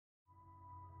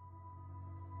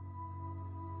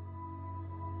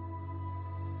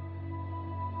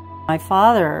My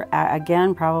father,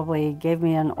 again, probably gave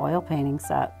me an oil painting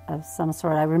set of some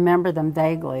sort. I remember them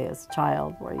vaguely as a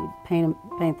child, where you'd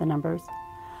paint the numbers.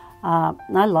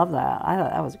 And I love that. I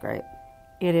thought that was great.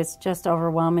 It is just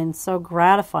overwhelming, so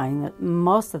gratifying that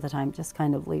most of the time just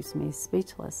kind of leaves me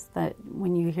speechless. That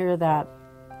when you hear that,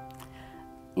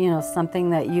 something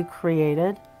that you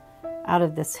created out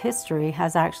of this history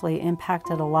has actually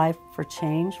impacted a life for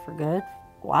change, for good.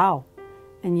 Wow.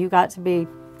 And you got to be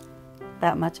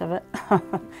that much of it.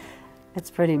 It's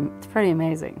pretty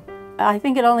amazing. I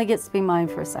think it only gets to be mine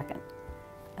for a second,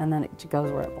 and then it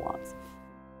goes where it belongs.